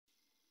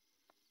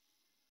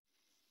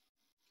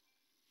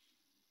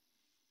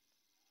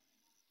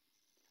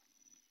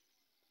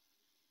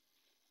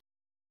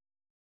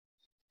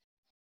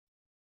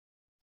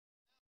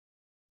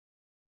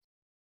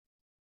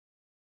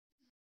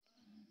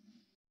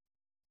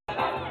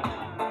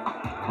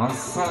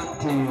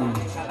Asante.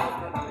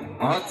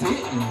 Ati.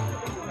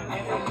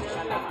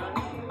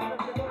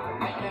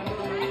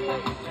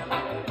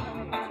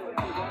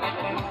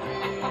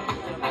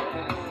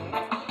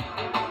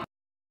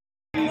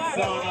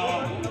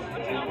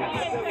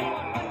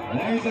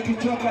 Naeza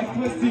Kichaka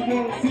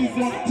Festival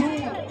Season 2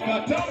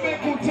 Katambe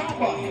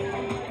Kutamba.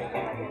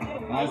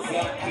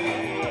 Asante.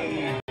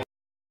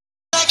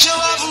 Like you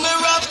have me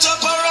wrapped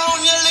up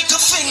around your little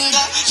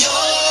finger.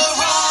 You're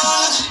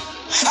wrong.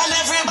 And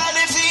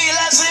everybody feel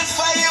as if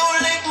you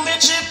lick me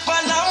chip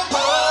and I'm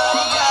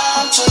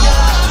programmed to you.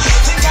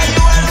 Think I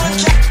you alone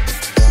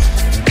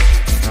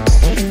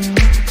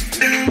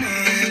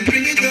can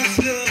bring it up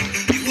slow.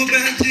 You go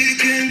back to the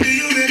game, do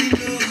you ready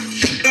know?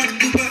 Back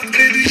to back,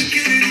 baby, you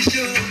get it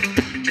show.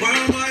 Why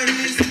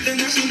is it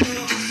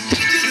international?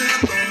 Get it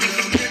up on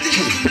them, get it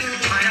on them.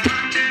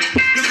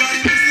 Nobody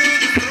wants to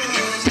the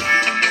cross.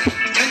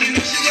 And you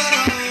know she got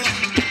on.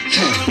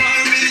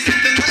 Why is it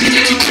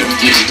international?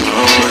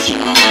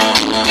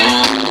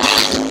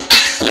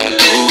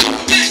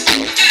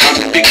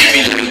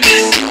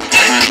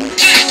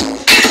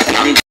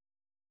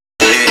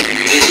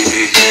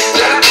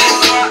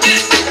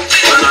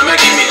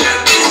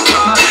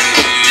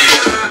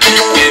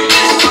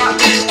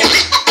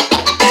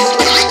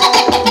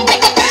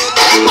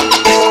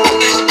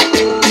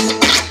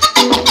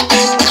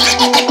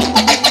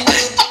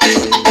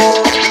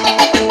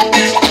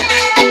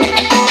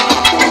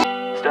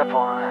 Step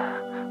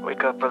 1,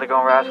 wake up early,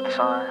 gonna rise with the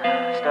sun.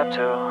 Step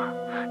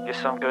 2, get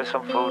some good,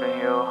 some food in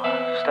you.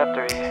 Step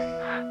 3,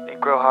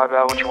 think real hard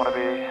about what you wanna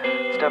be.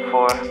 Step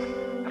 4,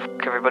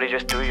 everybody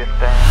just do your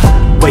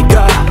thing. Wake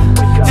up,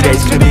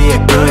 today's gonna be a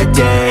good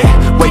day.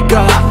 Wake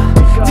up,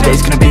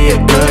 today's gonna be a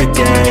good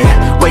day.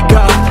 Wake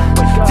up,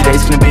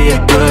 today's gonna be a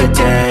good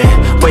day.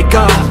 Wake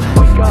up,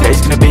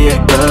 today's gonna be a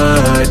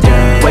good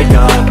day. Wake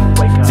up,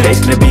 today's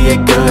gonna be a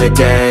good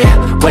day.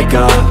 Wake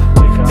up,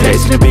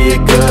 today's gonna be a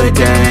good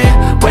day.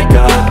 Wake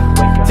up,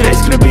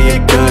 today's gonna be a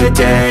good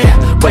day.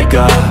 Wake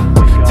up,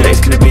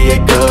 today's gonna be a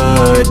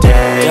good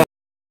day.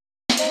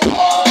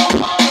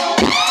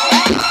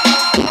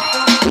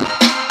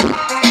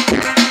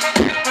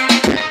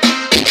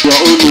 Your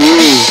own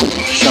way,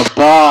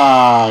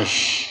 shabash.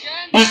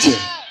 Iche,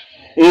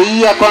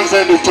 hii ya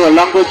kwanza inaitwa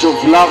language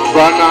of love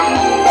bana.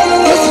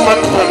 Lazima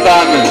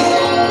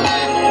tupendane.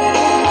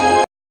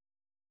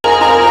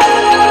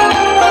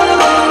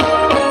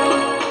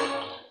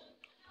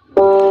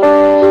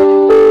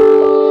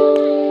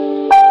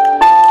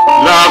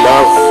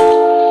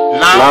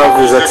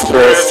 Love is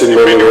expressed in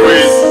many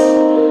ways,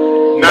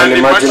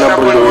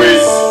 unimaginable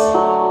ways.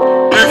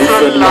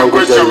 Different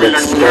language I will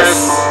express.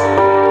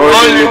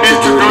 All you need to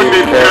do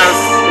is press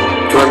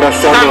to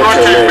understand what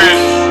I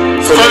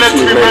meant. So let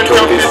me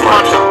mention this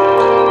matter.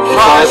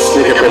 First,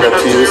 take a better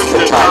to use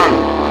the tongue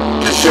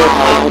to show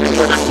how it is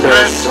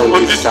expressed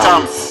on these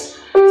terms.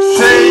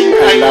 Saying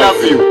I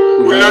love you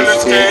will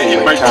always stay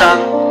in my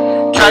tongue.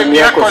 Time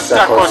ya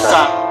costa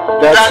costa,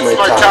 that's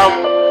my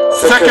tongue.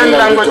 Second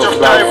language of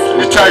life,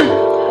 the time.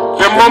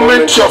 The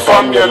moment you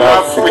affirm your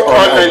love with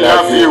all I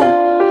love you.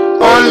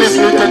 All is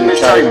needed in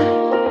time.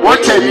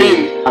 What I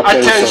mean,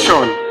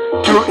 attention.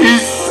 To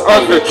ease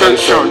all the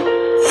tension.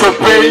 So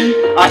pay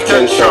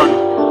attention.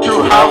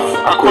 To have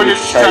a quality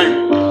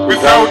time.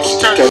 Without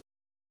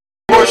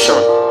emotion.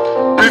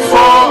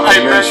 Before I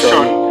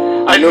mention,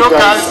 I know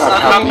girls are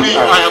happy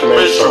I have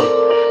mentioned.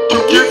 To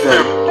give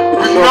them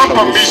with no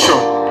permission.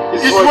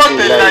 It's what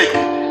they like.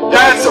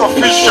 That's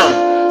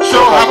official. So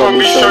have a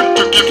mission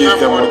to give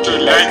them what they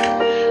like.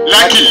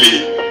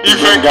 Luckily,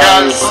 even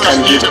girls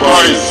can give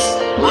boys.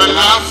 When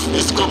love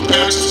is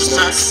compared to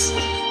sex,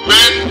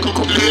 men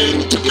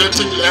complain to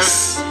getting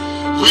less.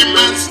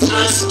 Women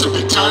stress to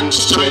be turned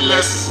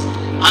joyless.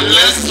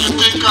 Unless you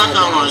think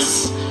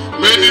otherwise,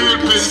 many will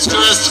be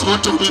stressed who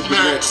to be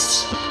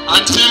next.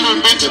 Until we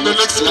meet in the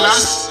next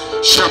class,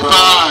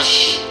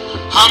 shabash,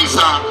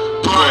 Hamza,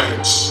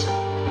 poet.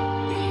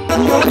 I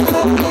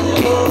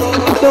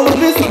don't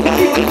listen to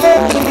you,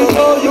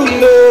 you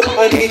know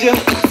I need you.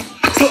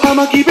 So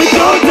I'ma keep it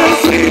short and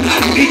sweet.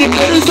 DJ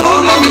play the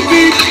song on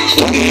repeat.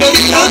 When you hear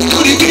the dance to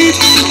the beat,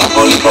 I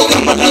only fuck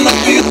and banana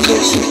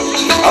pizzas.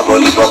 I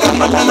only fuck and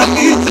banana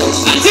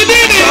pizzas.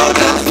 Short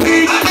and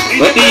sweet.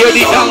 What do you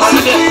dance to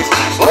the beat?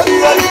 What do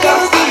you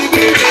dance to the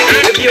beat?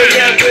 You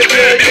can't do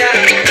it, yeah.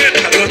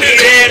 I'm gonna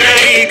get it,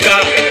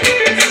 Aika.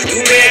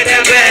 You made a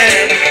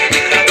bed.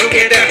 I'm gonna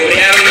get it,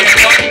 yeah.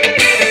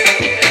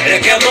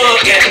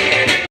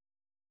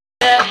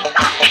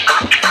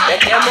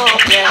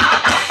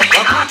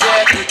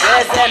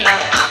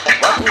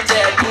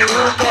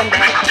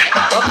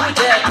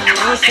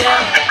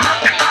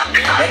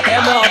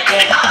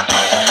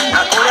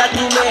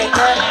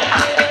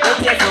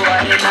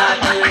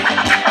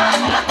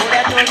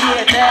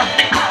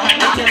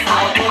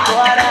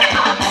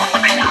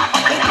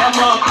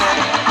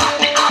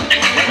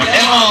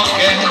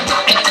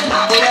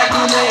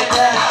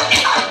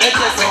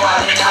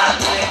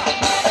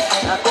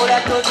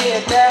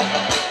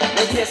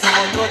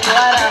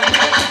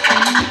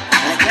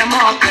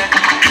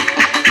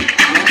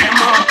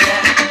 Come on,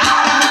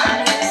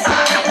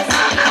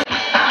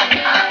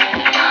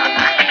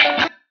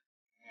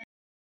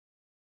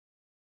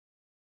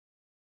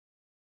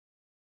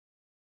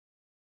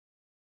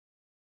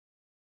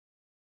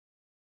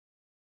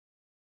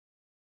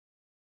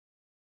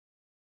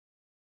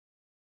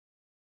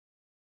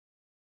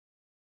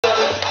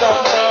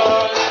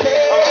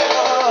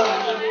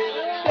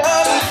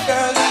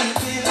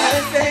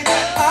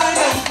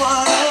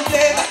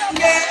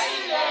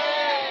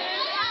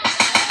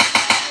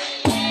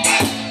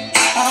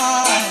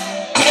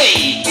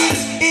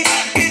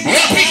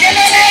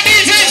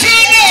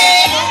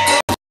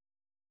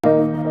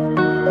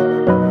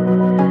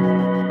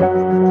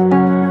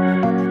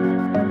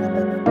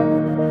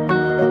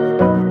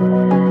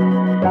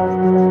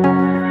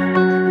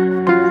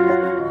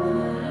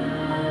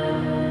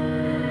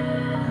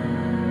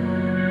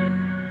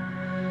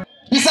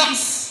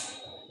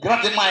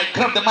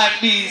 Grab the mic,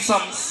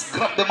 B-Sums.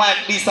 Grab the mic,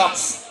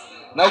 B-Sums.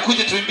 Na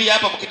ukuje tuimbie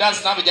hapa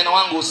mkidansi na vijana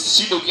wangu,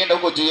 usishinde ukienda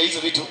huko juu ya hizo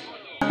vitu.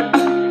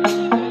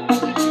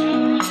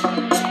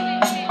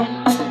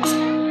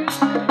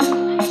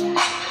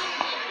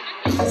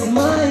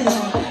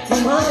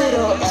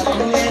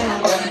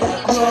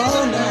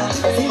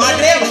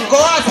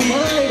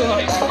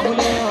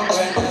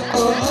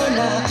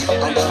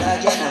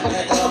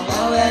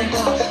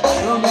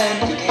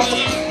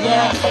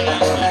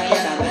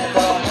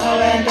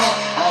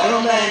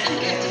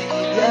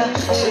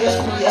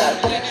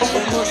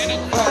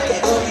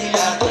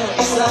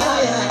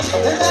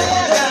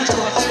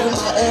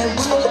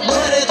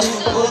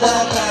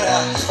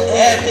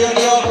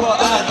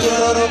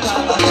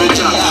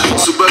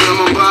 Subaya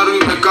mambaru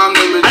imekanga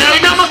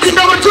Ayinama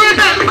kidogo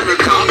twende.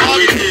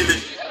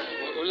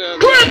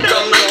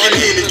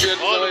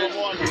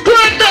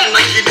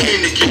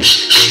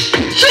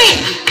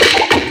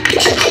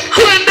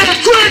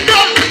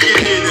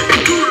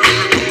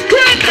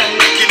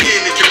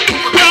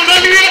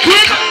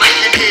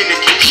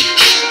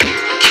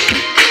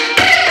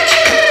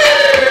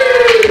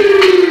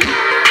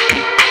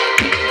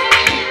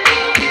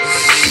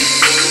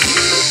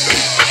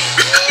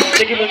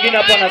 Mwingine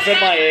hapo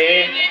anasema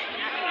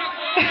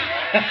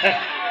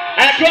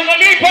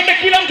tuangalie pande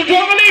kila mtu,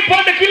 tuangalie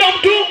pande kila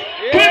mtu.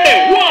 Twende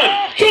 1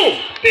 2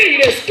 3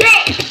 let's go.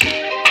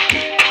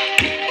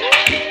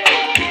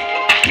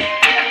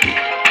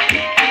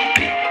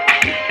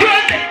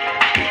 Twende.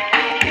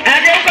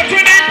 Ageuka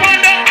twende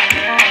pande.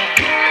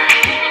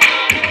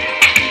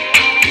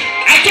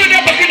 Atwende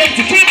hapa kila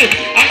mtu twende.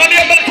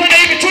 Angalia mbele twende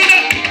hivi twende.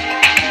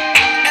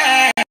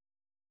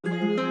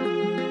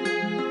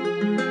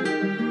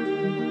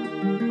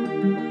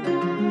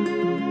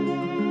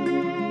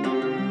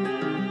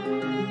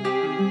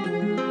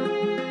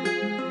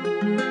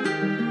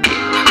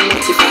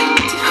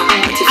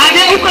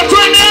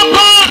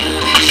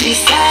 She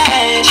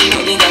said she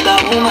don't think I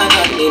got woman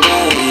on me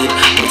bed.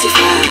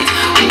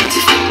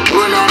 Motified.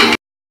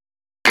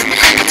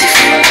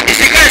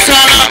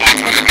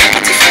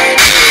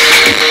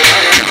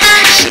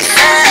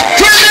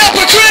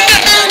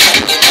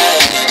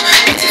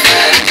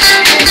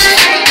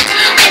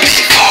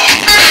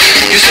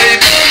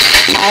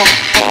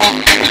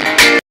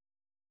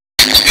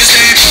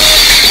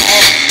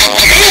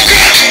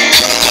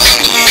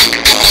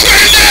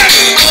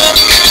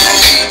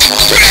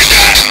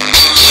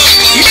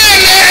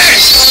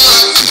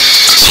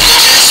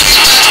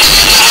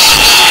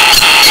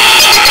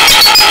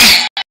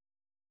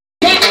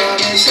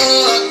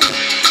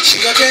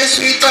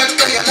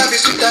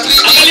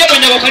 Angalia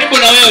mwenye wako karibu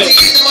na wewe.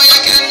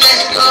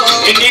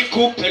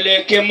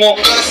 Nikupelekemo.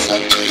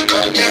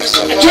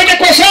 Twende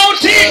kwa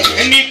sauti.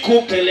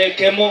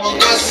 Nikupelekemo.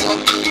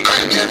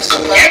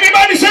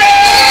 Everybody say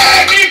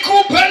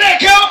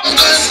nikupelekemo.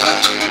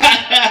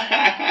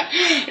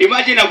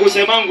 Imagine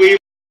akusemangu hivi.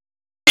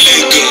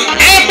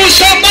 Embu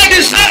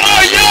somebody say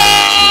oh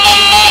yeah.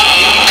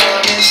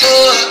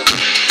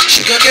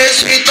 Sugar get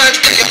sweet,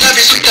 but your love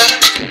is sweeter.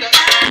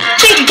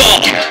 Bumba.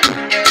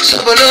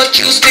 Sabolo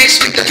juice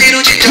mixed with the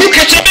little ginger. Look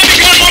at your baby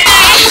girl.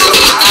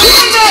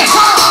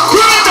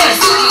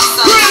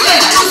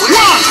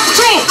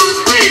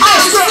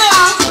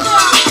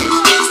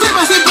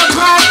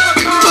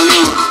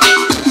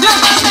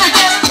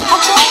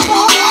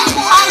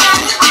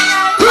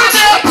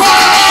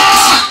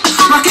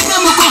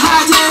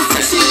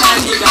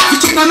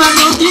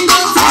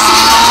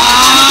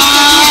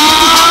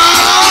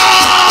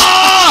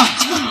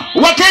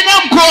 Wakenya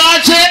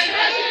mkoache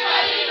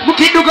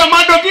mkiduka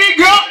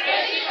madogigo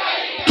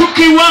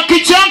tukiwa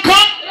Kichaka.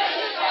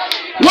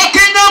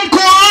 Wakenya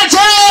mkoache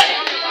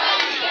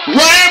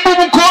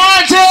Embu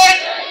mkoache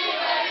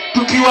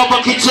tukiwa pa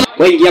Kichaka.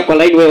 Wewe ingia kwa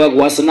line wewe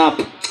wa snap.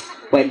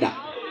 Kwenda.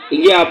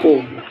 Ingia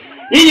hapo.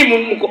 Nyinyi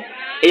mko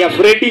ya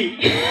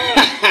Freddy.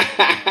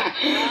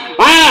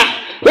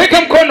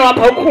 Weka mkono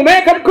hapa huku,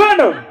 weka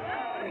mkono.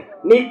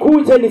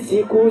 Nikuje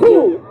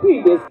nisikuje.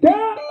 Piga star.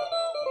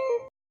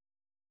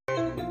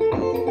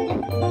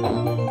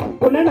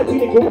 Unaenda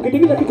chini,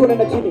 ukitingiza kitu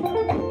unaenda chini.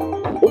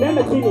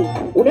 Unaenda chini,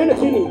 unaenda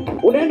chini,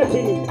 unaenda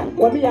chini.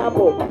 Kwamia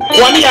hapo.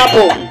 Kwamia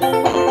hapo.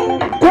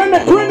 Twende,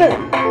 twende.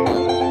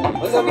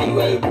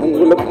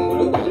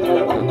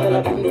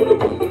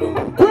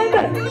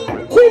 Twende.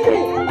 Chini,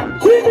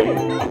 chini, chini.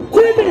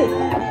 Twende,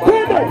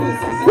 twende,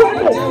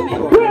 twende,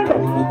 twende,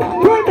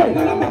 twende,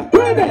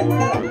 twende,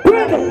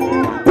 twende,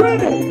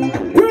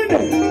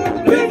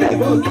 twende,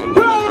 twende.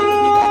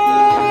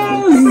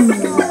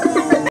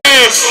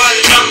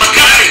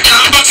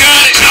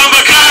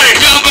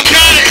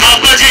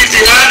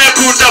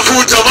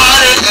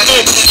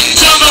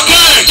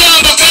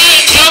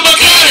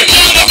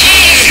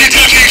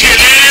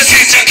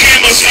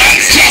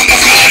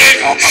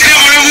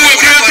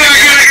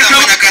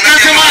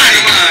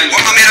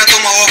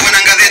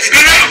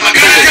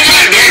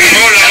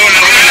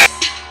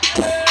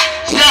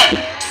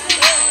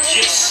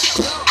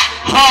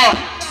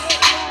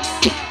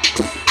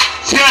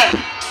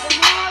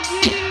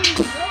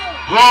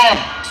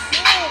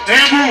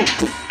 Embu,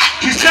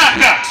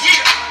 Kichaka,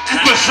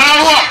 uko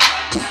sawa?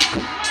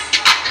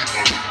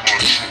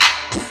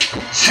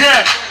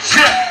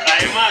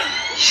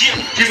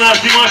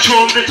 Kimazimasho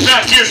on the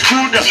track, yes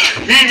kunda.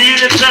 Hii ni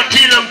ile track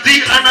kila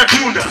mdhi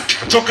anadunda.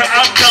 Toka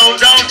uptown,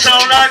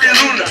 downtown hadi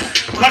Runda.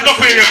 Paka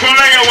kwenye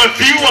kona ya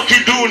wadhi wa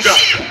kidunda.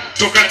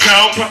 Toka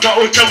town paka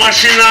uta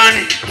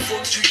mashinani.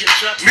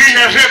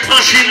 Mina rap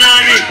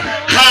mashinani.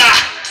 Ha!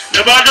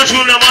 Na bado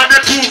tuna mada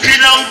tu,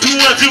 kila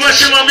mtu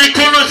aziwashe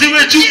mikono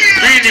ziwe juu.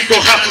 Mimi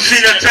niko hafu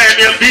sina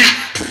time ya beef.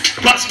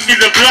 Pass me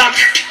the black,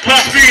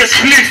 pass me a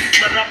split.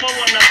 Marapa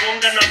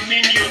wanagonga na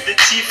mini of the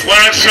chief.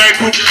 Wanna try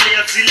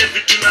kutumia zile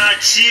vitu na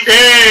achieve.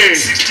 Hey!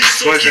 60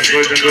 so Ngoja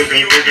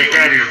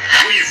kari.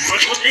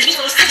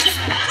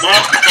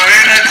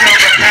 Marena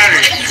chamba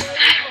kari.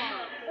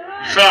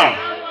 Sawa.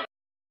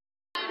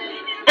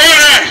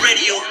 Alright!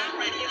 Radio.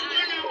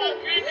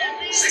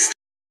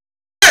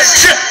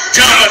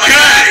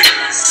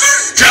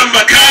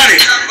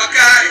 Jambakari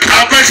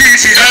hapa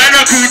sisi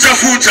hana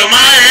kutafuta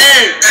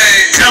mae.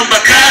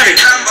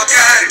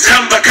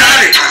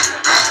 Jambakari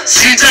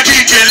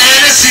sitaki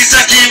kelele,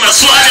 sitaki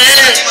maswali.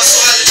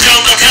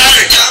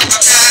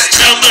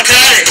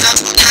 Jambakari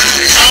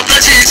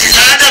hapa sisi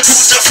hana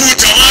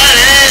kutafuta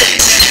mae.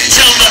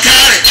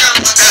 Jambakari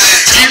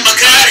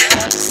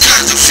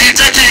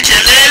sitaki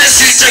kelele,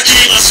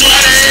 sitaki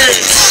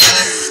maswali.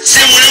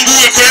 Simu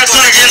yangu iko ya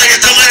kwa gela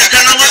getamana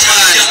kana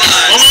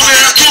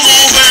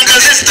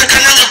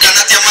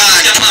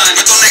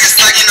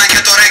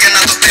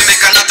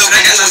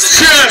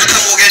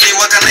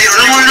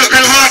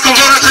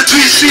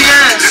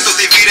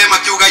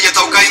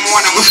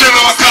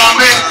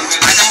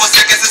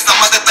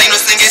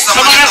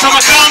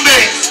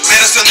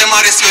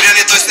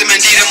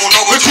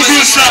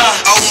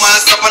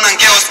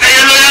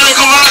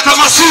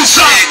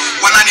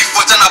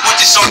wananifuata na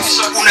body shot,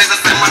 unaweza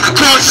sema na